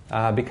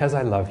because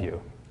I love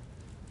you.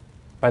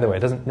 By the way,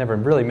 it never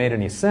really made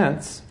any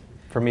sense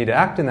for me to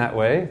act in that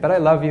way, but I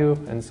love you,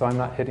 and so I'm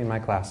not hitting my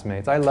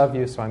classmates. I love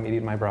you, so I'm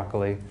eating my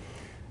broccoli.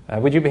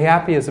 Would you be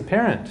happy as a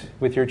parent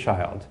with your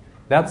child?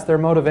 That's their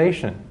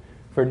motivation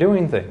for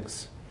doing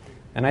things.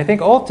 And I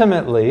think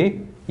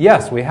ultimately,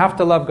 yes, we have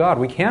to love God.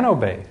 We can't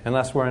obey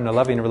unless we're in a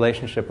loving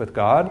relationship with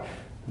God.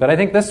 But I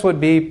think this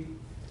would be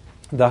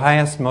the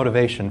highest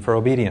motivation for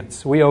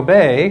obedience. We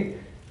obey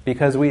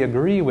because we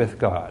agree with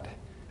God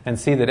and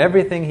see that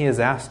everything He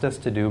has asked us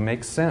to do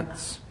makes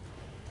sense.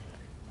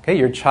 Okay,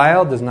 your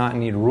child does not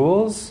need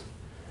rules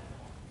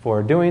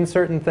for doing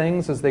certain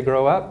things as they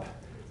grow up.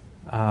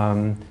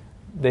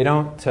 They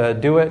don't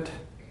do it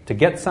to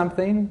get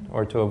something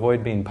or to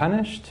avoid being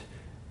punished.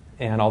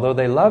 And although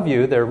they love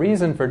you, their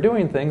reason for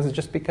doing things is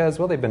just because,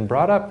 well, they've been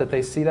brought up that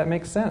they see that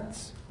makes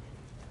sense.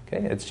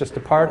 Okay, it's just a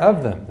part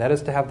of them. That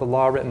is to have the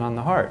law written on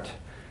the heart.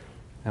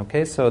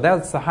 Okay, so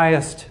that's the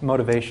highest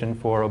motivation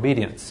for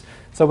obedience.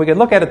 So we could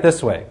look at it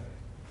this way.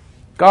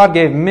 God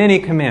gave many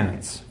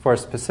commands for a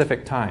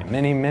specific time.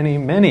 Many, many,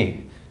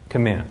 many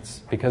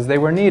commands because they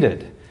were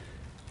needed.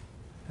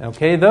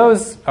 Okay,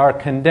 those are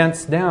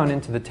condensed down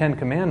into the 10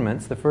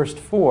 Commandments, the first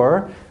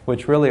 4,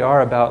 which really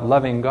are about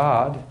loving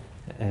God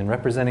and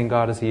representing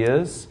God as He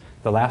is.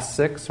 The last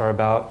 6 are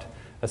about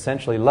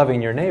essentially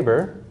loving your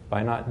neighbor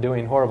by not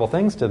doing horrible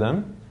things to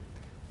them.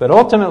 But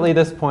ultimately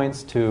this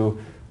points to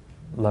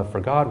love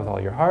for God with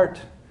all your heart,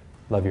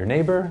 love your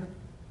neighbor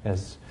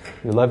as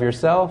you love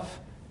yourself,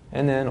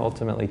 and then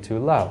ultimately to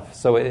love.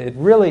 So it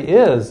really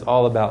is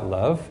all about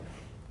love.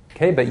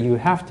 Okay, but you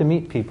have to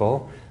meet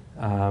people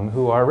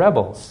who are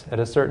rebels at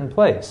a certain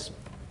place.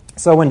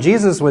 So when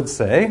Jesus would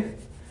say,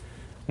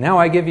 now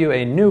I give you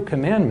a new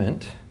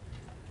commandment,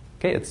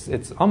 okay,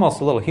 it's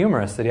almost a little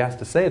humorous that He has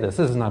to say this.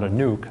 This is not a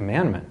new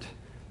commandment.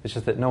 It's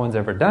just that no one's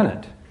ever done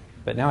it.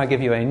 But now I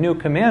give you a new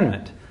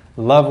commandment.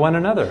 Love one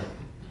another.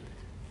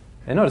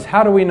 And notice,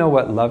 how do we know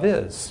what love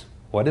is?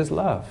 What is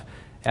love?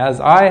 As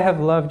I have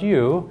loved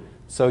you,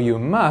 so you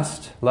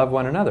must love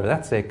one another.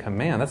 That's a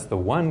command. That's the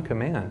one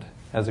command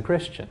as a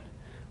Christian.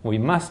 We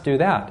must do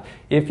that.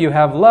 If you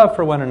have love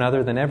for one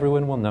another, then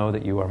everyone will know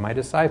that you are my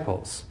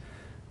disciples.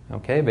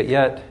 Okay, but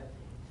yet,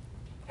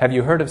 have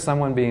you heard of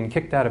someone being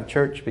kicked out of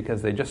church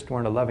because they just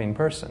weren't a loving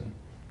person?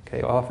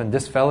 Okay, often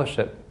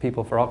disfellowship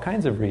people for all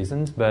kinds of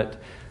reasons,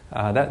 but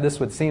this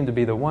would seem to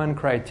be the one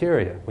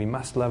criteria. We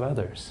must love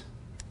others.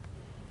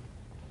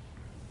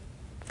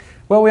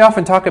 Well, we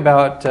often talk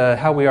about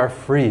how we are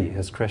free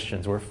as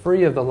Christians. We're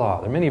free of the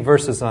law. There are many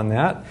verses on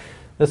that.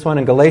 This one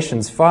in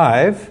Galatians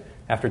 5,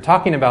 after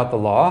talking about the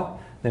law,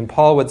 then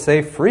Paul would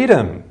say,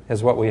 freedom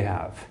is what we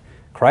have.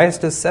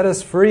 Christ has set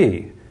us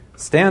free.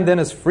 Stand then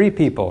as free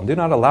people, and do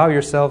not allow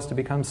yourselves to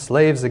become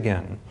slaves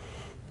again.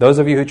 Those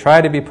of you who try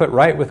to be put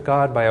right with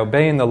God by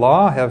obeying the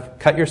law have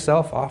cut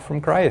yourself off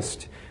from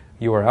Christ.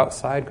 You are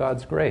outside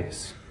God's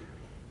grace.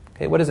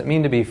 Okay, what does it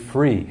mean to be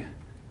free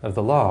of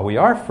the law? We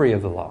are free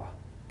of the law.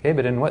 Okay,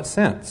 but in what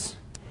sense?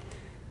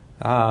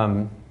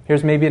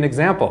 Here's maybe an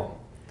example.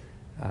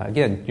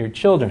 Again, your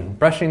children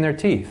brushing their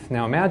teeth.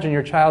 Now imagine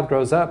your child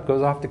grows up,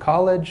 goes off to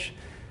college,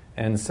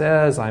 and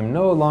says, I'm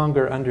no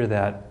longer under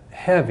that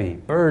heavy,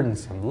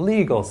 burdensome,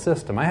 legal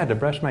system. I had to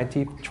brush my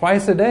teeth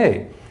twice a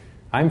day.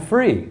 I'm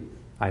free.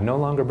 I no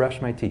longer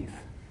brush my teeth.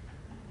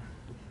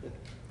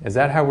 Is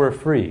that how we're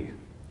free?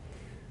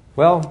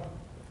 Well,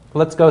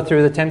 let's go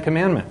through the 10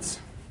 Commandments.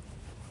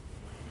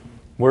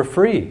 We're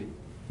free.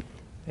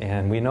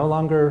 And we no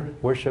longer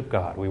worship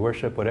God. We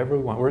worship whatever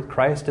we want.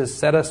 Christ has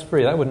set us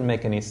free. That wouldn't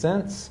make any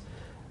sense.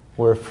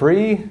 We're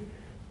free.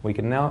 We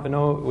can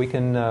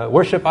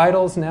worship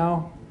idols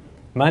now.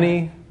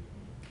 Money,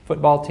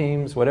 football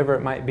teams, whatever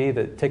it might be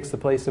that takes the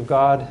place of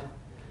God.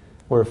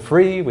 We're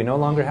free. We no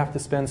longer have to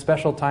spend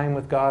special time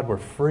with God. We're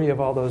free of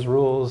all those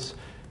rules.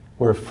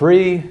 We're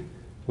free.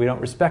 We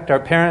don't respect our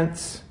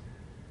parents.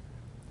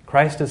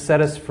 Christ has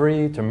set us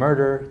free to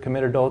murder,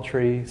 commit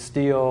adultery,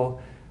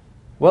 steal.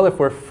 Well, if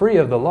we're free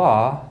of the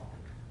law,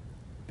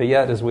 but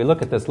yet as we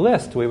look at this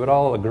list, we would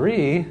all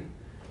agree,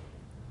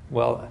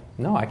 well,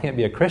 no, I can't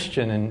be a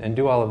Christian and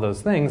do all of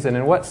those things. And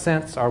in what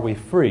sense are we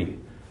free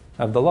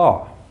of the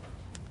law?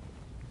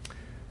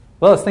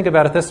 Well, let's think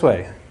about it this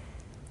way.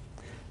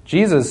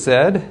 Jesus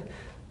said,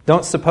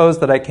 don't suppose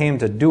that I came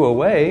to do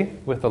away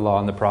with the law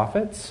and the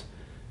prophets.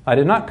 I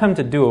did not come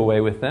to do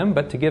away with them,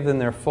 but to give them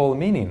their full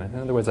meaning. In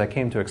other words, I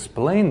came to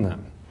explain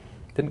them.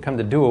 Didn't come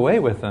to do away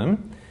with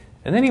them.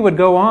 And then he would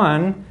go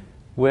on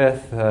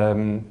with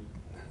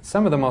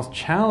some of the most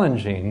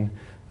challenging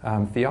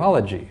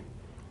theology.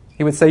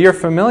 He would say, you're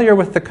familiar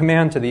with the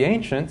command to the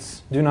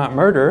ancients, do not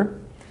murder,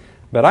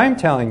 but I'm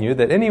telling you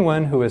that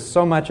anyone who is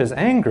so much as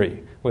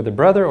angry with a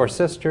brother or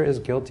sister is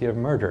guilty of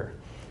murder.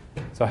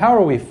 So how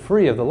are we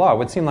free of the law? It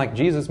would seem like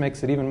Jesus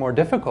makes it even more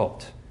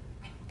difficult.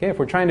 Okay, if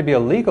we're trying to be a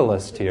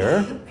legalist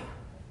here,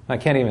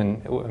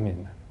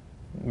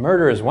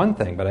 murder is one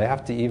thing, but I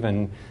have to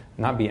even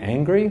not be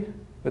angry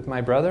with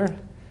my brother?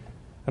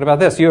 What about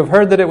this? You have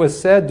heard that it was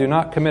said, do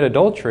not commit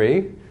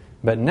adultery,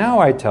 but now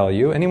I tell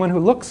you, anyone who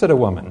looks at a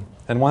woman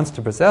and wants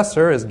to possess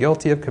her is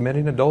guilty of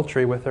committing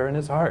adultery with her in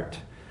his heart.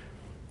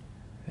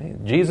 Okay?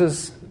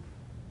 Jesus,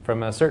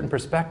 from a certain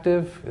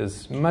perspective,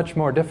 is much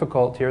more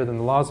difficult here than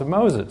the laws of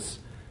Moses.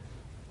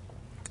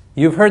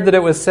 You've heard that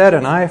it was said,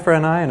 an eye for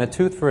an eye and a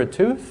tooth for a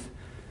tooth.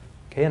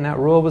 Okay, and that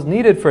rule was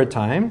needed for a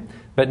time.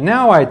 But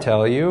now I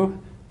tell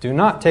you, do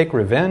not take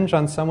revenge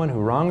on someone who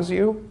wrongs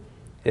you.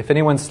 If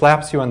anyone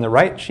slaps you on the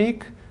right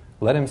cheek,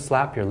 let him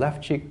slap your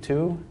left cheek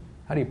too.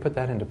 How do you put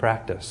that into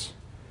practice?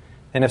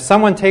 And if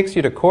someone takes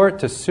you to court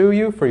to sue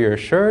you for your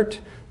shirt,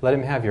 let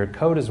him have your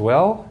coat as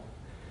well.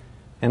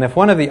 And if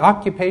one of the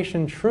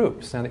occupation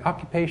troops, now the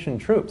occupation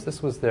troops,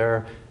 this was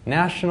their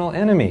national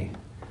enemy,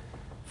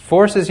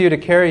 forces you to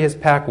carry his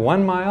pack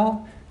 1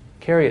 mile,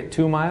 carry it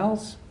 2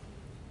 miles.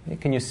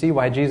 Can you see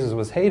why Jesus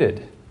was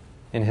hated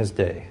in his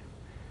day?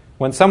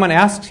 When someone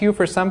asks you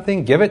for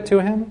something, give it to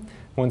him.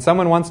 When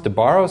someone wants to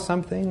borrow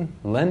something,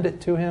 lend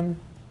it to him.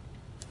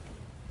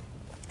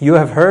 You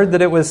have heard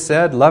that it was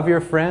said, love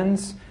your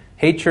friends,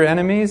 hate your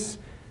enemies.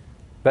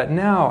 But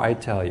now I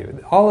tell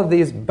you, all of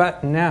these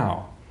but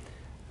now.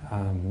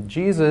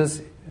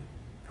 Jesus,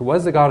 who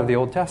was the God of the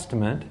Old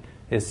Testament,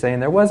 is saying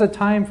there was a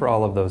time for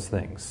all of those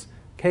things.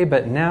 Okay,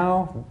 but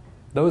now,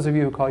 those of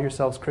you who call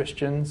yourselves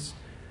Christians,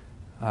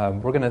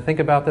 we're going to think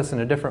about this in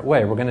a different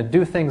way. We're going to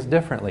do things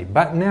differently.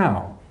 But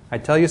now, I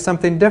tell you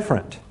something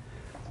different.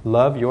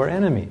 Love your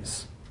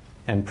enemies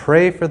and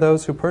pray for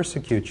those who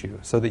persecute you,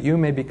 so that you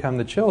may become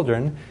the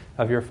children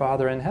of your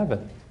Father in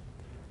heaven.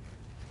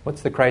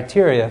 What's the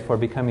criteria for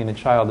becoming a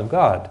child of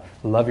God?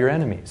 Love your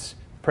enemies.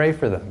 Pray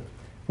for them.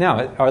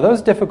 Now, are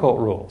those difficult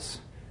rules?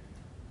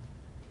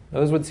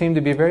 Those would seem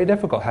to be very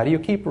difficult. How do you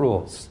keep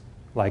rules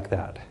like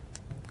that?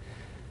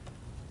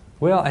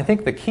 Well, I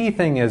think the key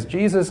thing is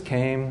Jesus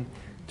came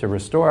to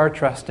restore our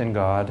trust in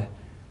God,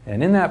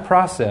 and in that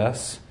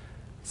process,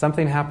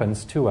 something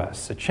happens to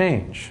us, a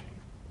change.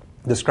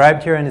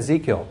 Described here in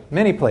Ezekiel,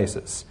 many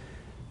places.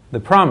 The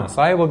promise,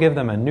 I will give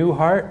them a new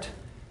heart,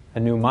 a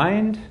new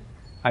mind.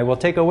 I will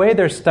take away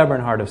their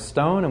stubborn heart of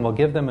stone and will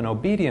give them an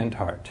obedient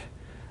heart.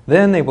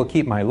 Then they will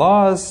keep my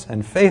laws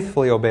and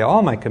faithfully obey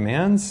all my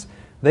commands.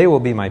 They will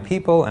be my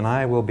people, and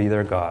I will be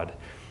their God.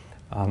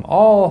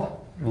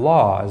 All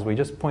law, as we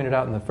just pointed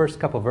out in the first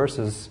couple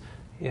verses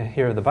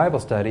here of the Bible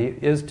study,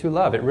 is to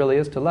love. It really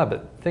is to love.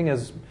 But the thing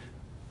is,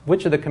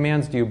 which of the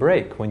commands do you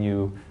break when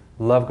you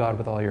love God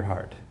with all your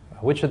heart?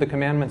 Which of the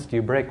commandments do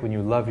you break when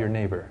you love your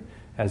neighbor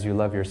as you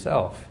love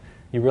yourself?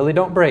 You really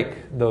don't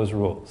break those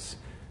rules.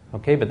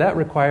 Okay, but that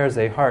requires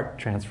a heart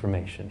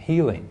transformation,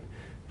 healing,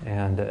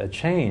 and a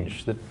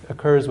change that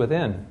occurs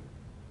within.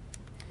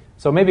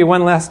 So maybe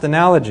one last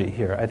analogy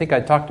here. I think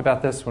I talked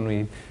about this when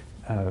we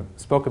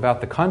spoke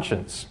about the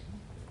conscience.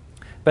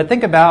 But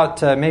think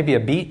about maybe a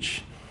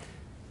beach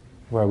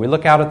where we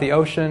look out at the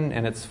ocean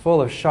and it's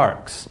full of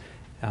sharks.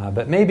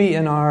 But maybe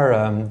in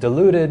our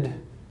deluded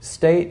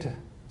state,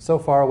 so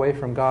far away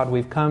from God,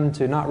 we've come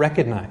to not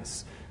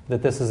recognize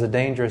that this is a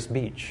dangerous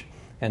beach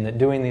and that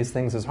doing these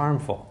things is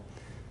harmful.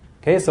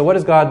 Okay, so what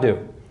does God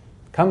do?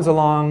 Comes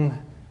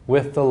along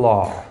with the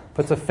law,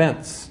 puts a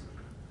fence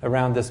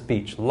around this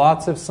beach,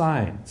 lots of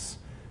signs.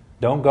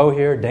 Don't go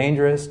here,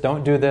 dangerous,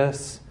 don't do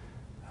this.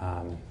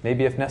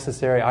 Maybe if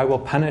necessary, I will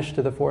punish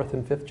to the 4th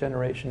and 5th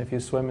generation if you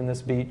swim in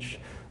this beach.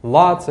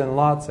 Lots and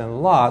lots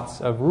and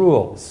lots of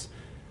rules.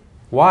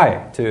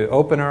 Why? To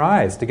open our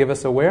eyes, to give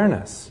us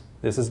awareness.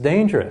 This is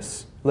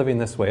dangerous, living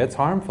this way. It's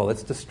harmful,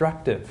 it's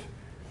destructive.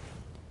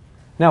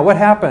 Now, what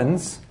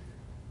happens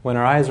when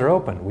our eyes are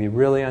open? We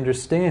really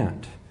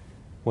understand.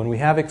 When we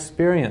have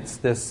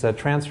experienced this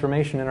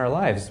transformation in our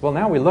lives, well,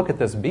 now we look at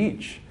this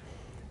beach,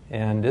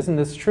 and isn't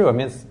this true? I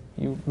mean,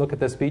 you look at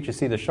this beach, you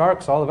see the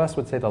sharks, all of us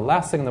would say the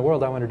last thing in the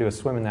world I want to do is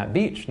swim in that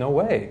beach. No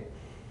way.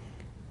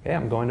 Okay,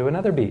 I'm going to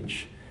another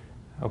beach.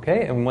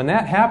 Okay, and when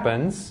that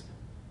happens,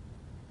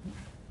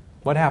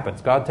 what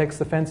happens? God takes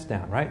the fence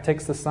down, right?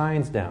 Takes the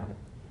signs down.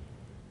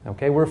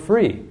 Okay, we're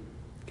free.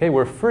 Okay,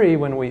 we're free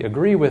when we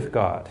agree with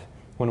God.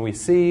 When we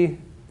see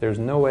there's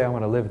no way I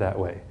want to live that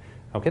way.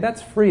 Okay,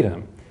 that's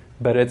freedom.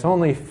 But it's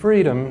only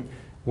freedom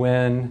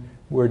when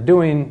we're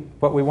doing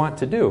what we want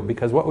to do,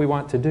 because what we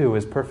want to do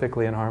is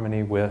perfectly in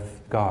harmony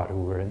with God,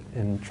 who we're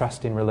in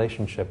trusting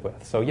relationship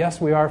with. So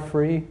yes, we are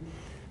free,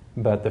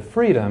 but the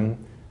freedom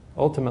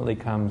ultimately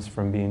comes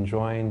from being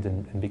joined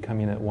and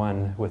becoming at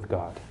one with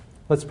God.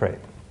 Let's pray.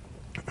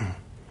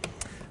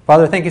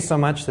 Father, thank you so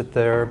much that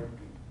there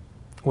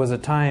was a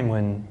time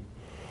when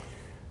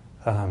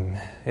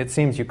it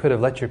seems you could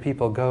have let your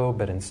people go,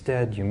 but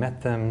instead you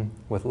met them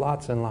with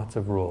lots and lots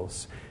of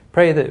rules.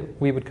 Pray that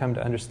we would come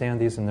to understand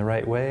these in the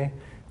right way,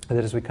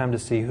 that as we come to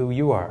see who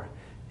you are,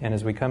 and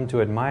as we come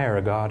to admire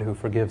a God who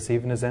forgives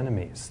even his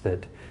enemies,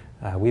 that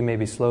we may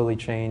be slowly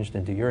changed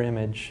into your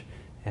image,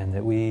 and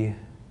that we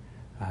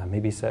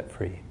may be set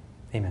free.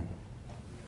 Amen.